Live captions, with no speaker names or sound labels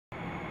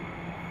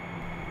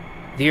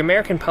The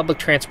American Public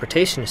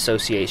Transportation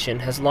Association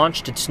has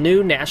launched its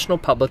new National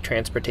Public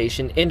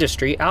Transportation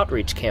Industry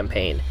Outreach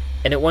campaign,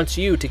 and it wants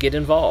you to get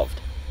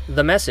involved.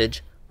 The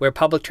message, "Where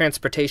public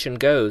transportation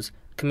goes,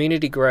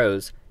 community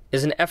grows,"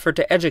 is an effort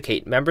to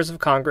educate members of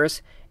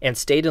Congress and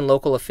state and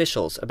local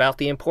officials about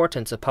the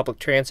importance of public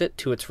transit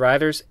to its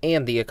riders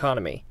and the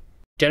economy.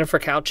 Jennifer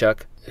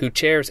Kalchuk, who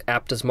chairs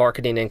APTA's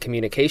Marketing and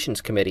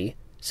Communications Committee,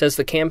 says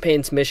the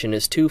campaign's mission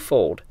is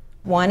twofold.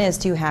 One is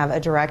to have a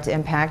direct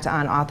impact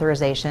on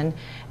authorization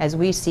as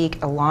we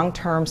seek a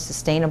long-term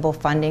sustainable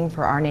funding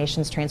for our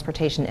nation's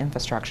transportation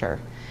infrastructure.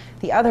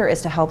 The other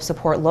is to help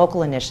support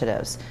local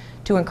initiatives,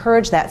 to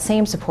encourage that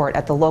same support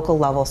at the local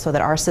level so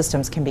that our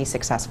systems can be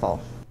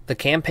successful. The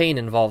campaign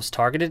involves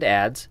targeted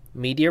ads,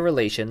 media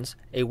relations,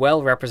 a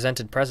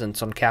well-represented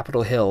presence on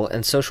Capitol Hill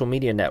and social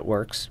media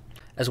networks,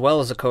 as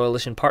well as a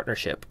coalition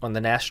partnership on the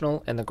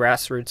national and the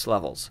grassroots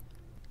levels.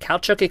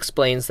 Kalchuk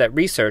explains that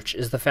research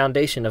is the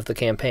foundation of the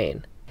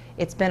campaign.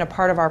 It's been a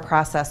part of our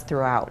process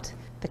throughout.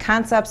 The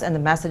concepts and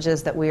the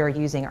messages that we are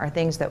using are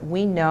things that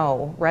we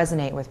know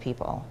resonate with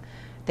people.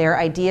 They are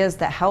ideas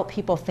that help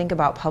people think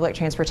about public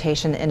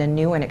transportation in a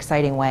new and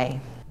exciting way.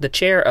 The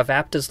chair of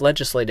APTA's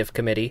Legislative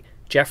Committee,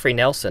 Jeffrey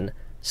Nelson,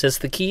 says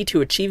the key to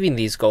achieving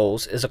these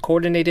goals is a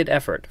coordinated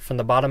effort from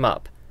the bottom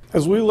up.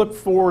 As we look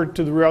forward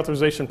to the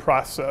reauthorization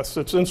process,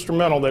 it's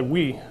instrumental that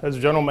we, as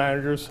general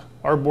managers,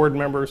 our board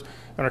members,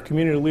 and our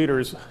community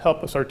leaders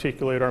help us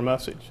articulate our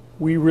message.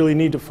 We really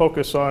need to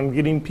focus on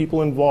getting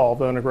people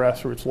involved on a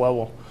grassroots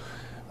level.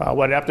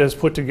 What APTA has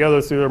put together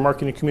through their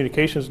Marketing and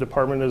Communications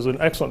Department is an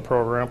excellent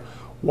program,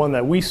 one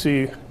that we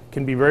see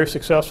can be very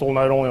successful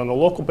not only on the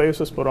local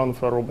basis but on the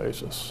federal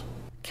basis.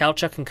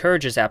 Kalchuk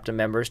encourages APTA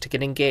members to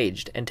get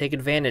engaged and take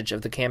advantage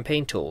of the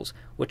campaign tools,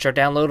 which are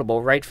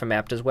downloadable right from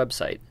APTA's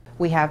website.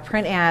 We have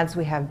print ads,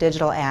 we have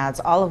digital ads,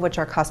 all of which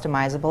are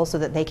customizable so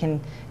that they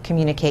can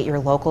communicate your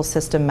local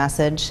system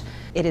message.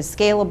 It is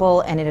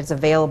scalable and it is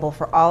available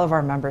for all of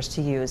our members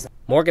to use.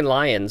 Morgan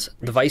Lyons,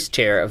 the vice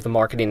chair of the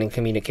Marketing and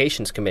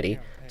Communications Committee,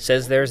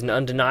 says there is an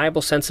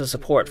undeniable sense of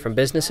support from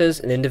businesses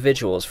and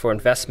individuals for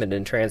investment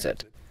in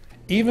transit.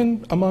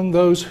 Even among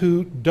those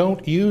who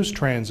don't use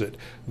transit,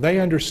 they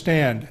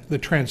understand the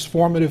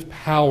transformative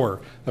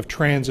power of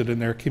transit in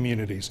their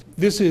communities.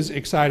 This is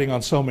exciting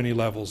on so many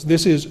levels.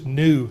 This is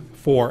new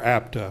for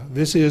APTA.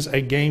 This is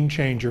a game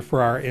changer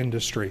for our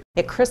industry.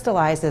 It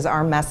crystallizes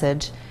our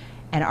message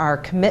and our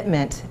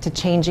commitment to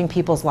changing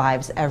people's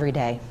lives every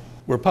day.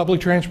 Where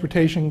public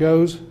transportation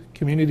goes,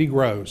 community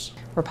grows.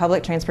 Where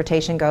public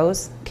transportation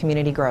goes,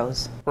 community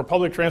grows. Where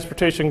public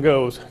transportation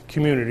goes,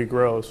 community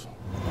grows.